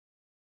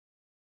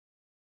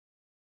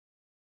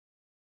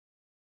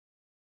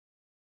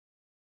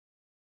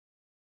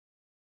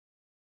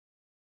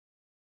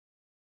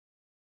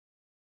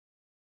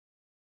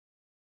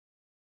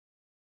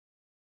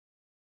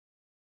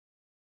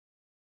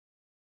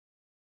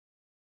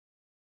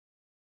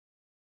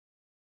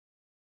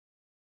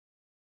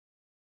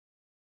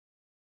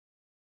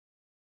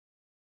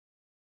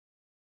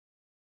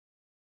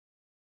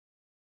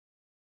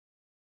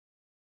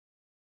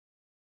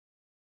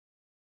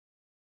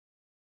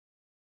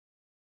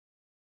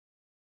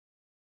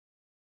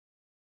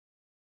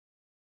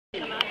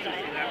Chairs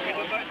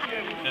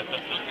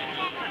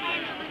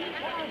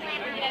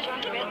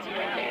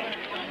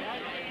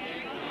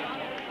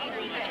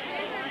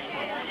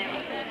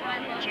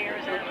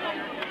up.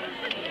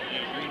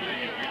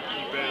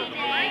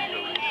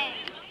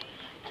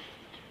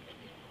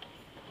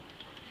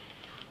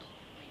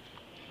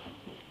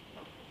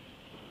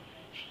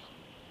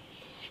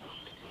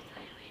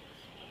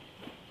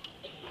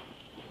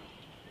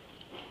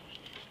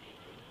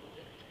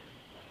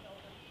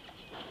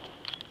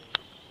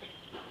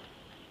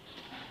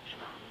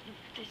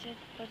 They said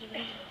Pledge of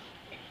Allegiance.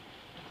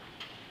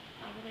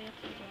 All the way up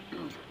to the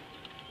door.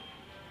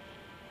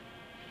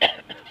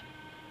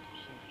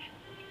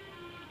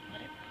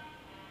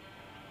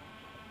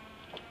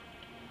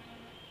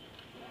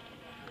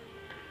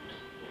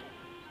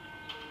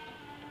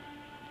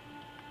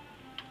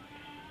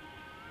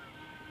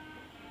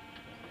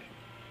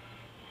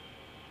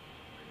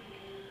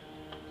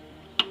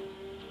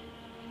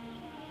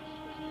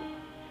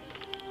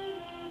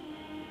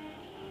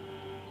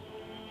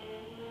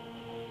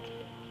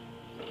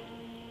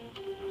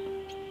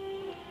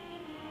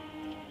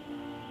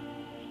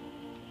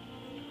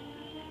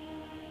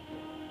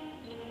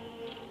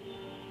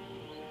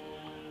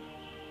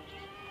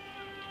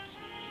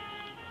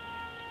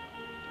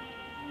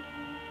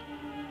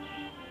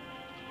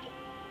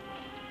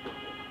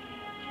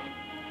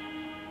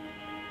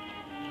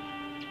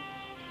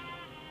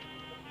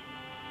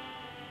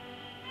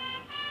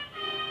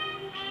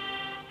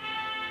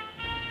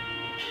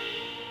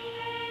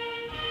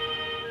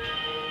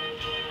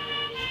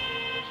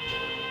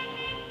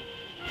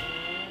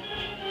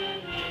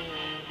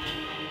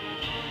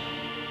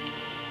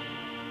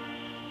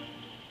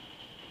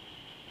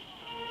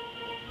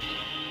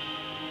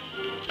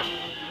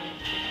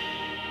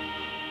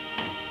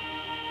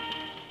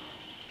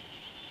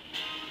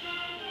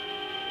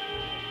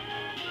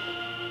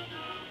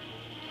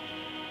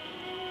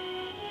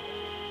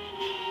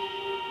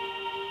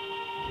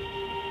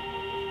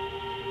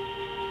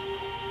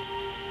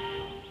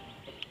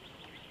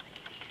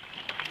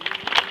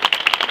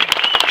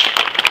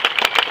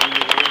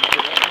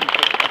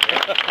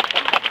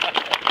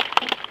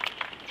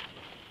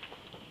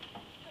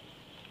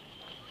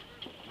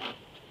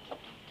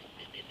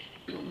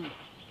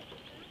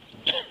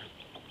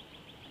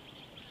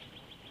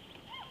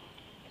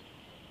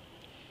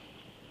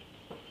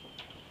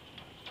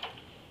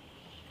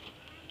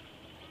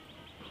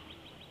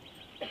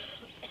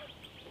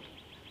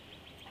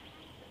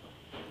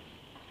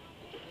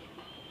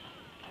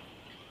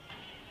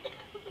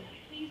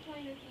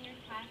 Join the senior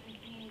class in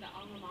singing the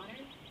alma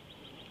mater.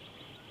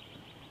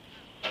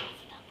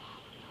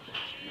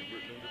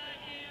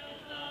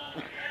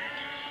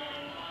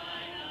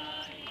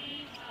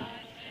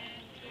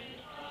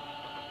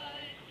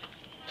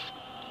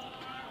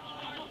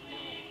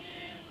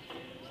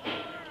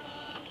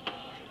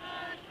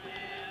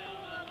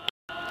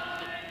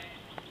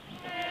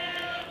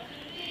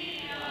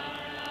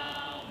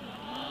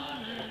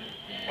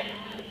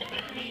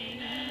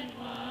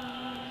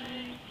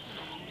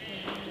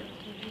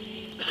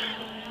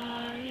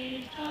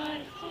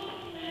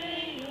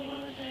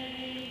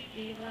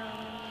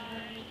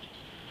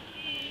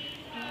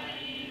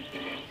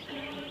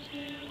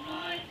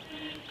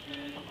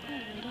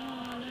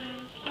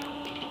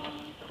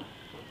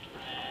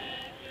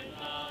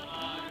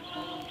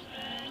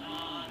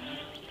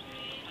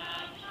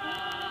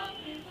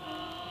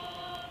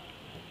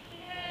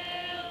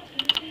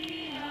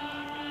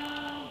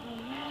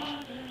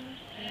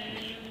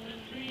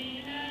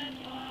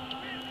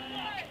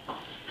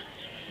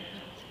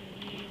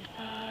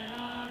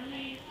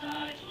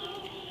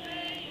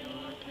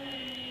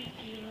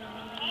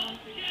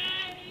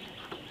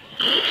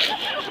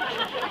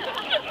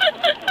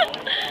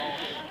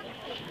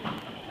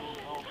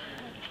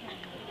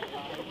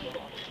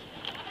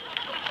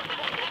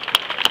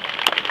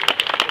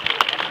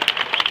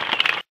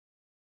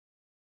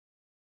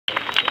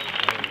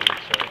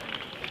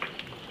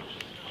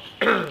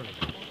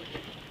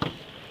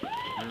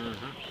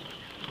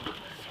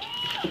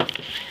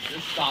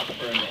 Just stop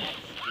for a minute.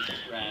 The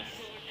stress,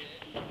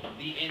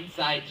 the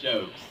inside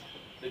jokes,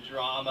 the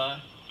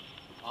drama,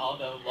 all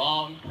the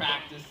long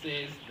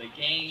practices, the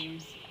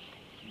games,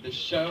 the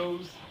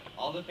shows,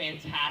 all the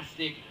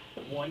fantastic,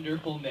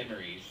 wonderful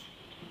memories.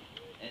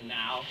 And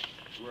now,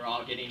 we're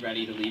all getting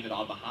ready to leave it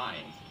all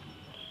behind.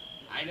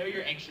 I know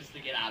you're anxious to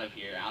get out of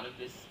here, out of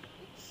this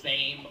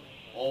same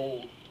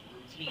old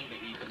routine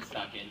that we've been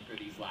stuck in for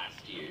these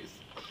last years.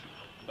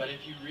 But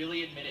if you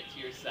really admit it to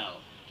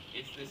yourself,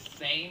 it's this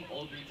same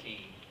old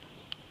routine,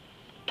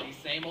 these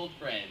same old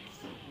friends.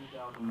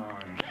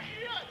 2009.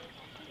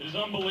 It is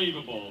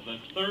unbelievable that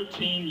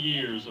 13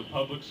 years of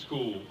public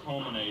school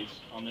culminates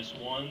on this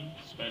one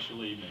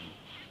special evening.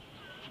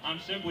 I'm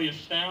simply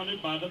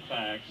astounded by the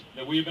fact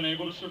that we have been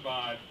able to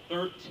survive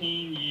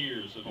 13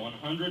 years of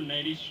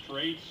 180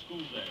 straight school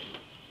days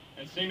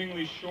and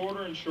seemingly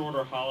shorter and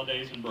shorter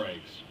holidays and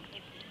breaks.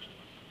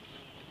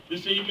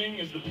 This evening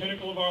is the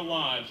pinnacle of our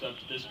lives up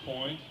to this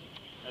point,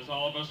 as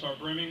all of us are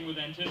brimming with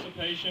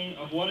anticipation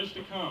of what is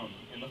to come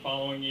in the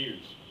following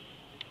years.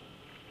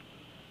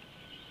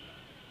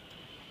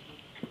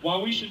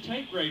 While we should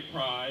take great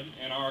pride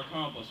in our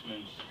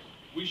accomplishments,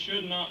 we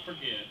should not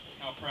forget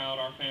how proud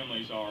our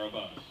families are of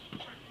us.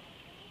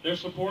 Their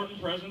support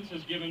and presence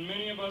has given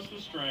many of us the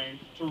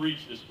strength to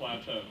reach this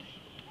plateau.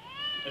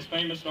 As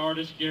famous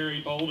artist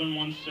Gary Bolden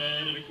once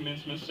said at a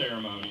commencement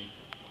ceremony,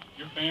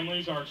 your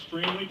families are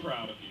extremely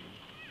proud of you.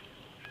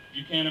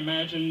 You can't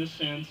imagine the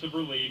sense of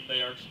relief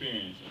they are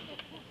experiencing.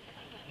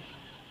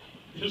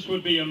 This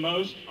would be a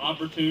most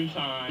opportune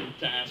time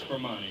to ask for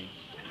money.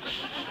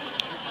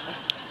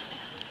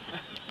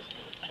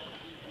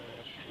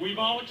 We've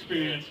all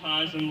experienced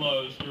highs and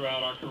lows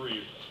throughout our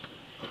careers.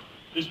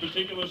 This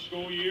particular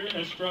school year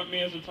has struck me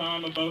as a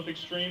time of both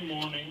extreme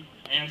mourning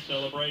and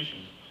celebration.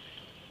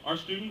 Our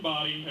student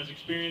body has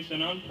experienced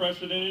an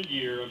unprecedented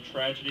year of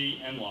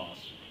tragedy and loss.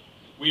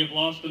 We have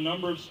lost a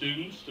number of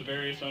students to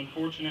various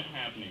unfortunate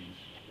happenings.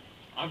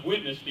 I've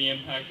witnessed the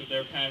impact of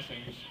their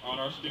passings on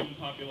our student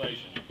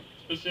population,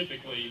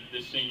 specifically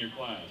this senior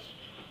class.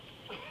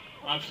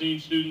 I've seen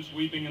students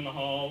weeping in the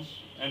halls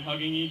and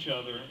hugging each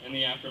other in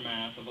the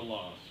aftermath of a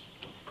loss.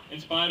 In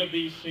spite of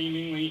these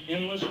seemingly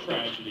endless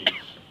tragedies,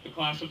 the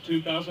class of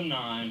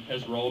 2009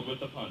 has rolled with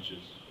the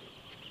punches.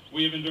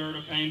 We have endured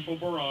a painful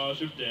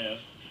barrage of death,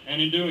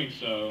 and in doing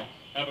so,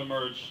 have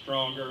emerged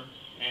stronger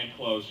and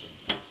closer.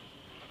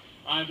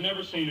 I've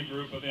never seen a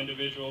group of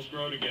individuals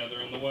grow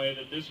together in the way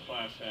that this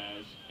class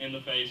has in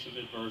the face of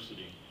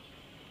adversity.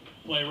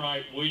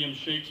 Playwright William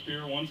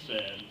Shakespeare once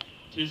said,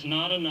 "'Tis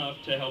not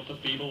enough to help the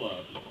feeble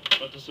up,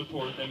 but to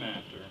support them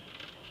after."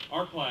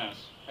 Our class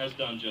has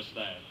done just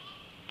that.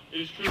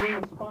 It is truly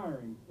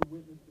inspiring to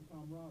witness the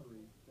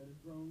camaraderie that has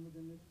grown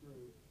within this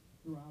group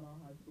throughout our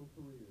high school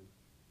careers,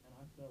 and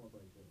I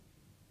celebrate this.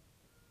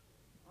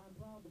 I'm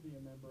proud to be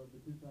a member of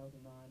the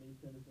 2009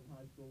 East Henderson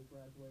High School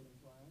graduating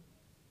class.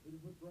 It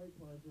is with great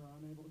pleasure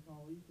I'm able to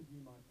call each of you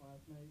my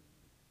classmates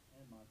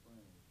and my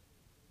friends.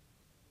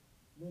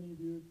 Many of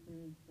you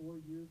experienced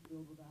 4 years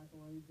filled with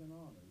accolades and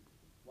honors,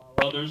 while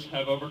others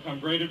have overcome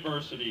great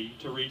adversity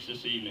to reach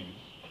this evening.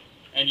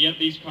 And yet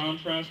these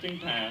contrasting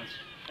paths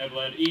have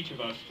led each of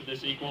us to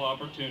this equal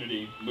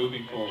opportunity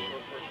moving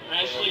forward.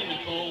 Ashley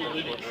Nicole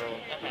Livingston.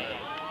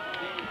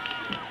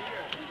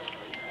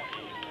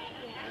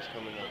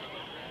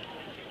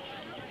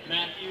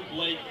 Matthew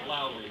Blake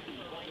Lowry.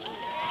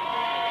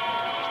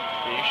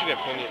 Yeah, you should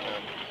have plenty of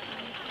time.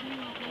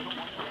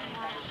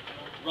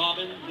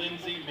 Robin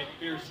Lindsay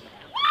McPherson.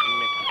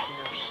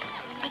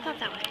 I thought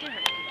that was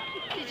different.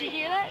 Did you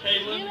hear that?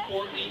 Kaylin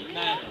Courtney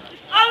Madden.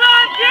 I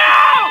love you!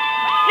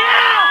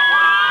 Yeah!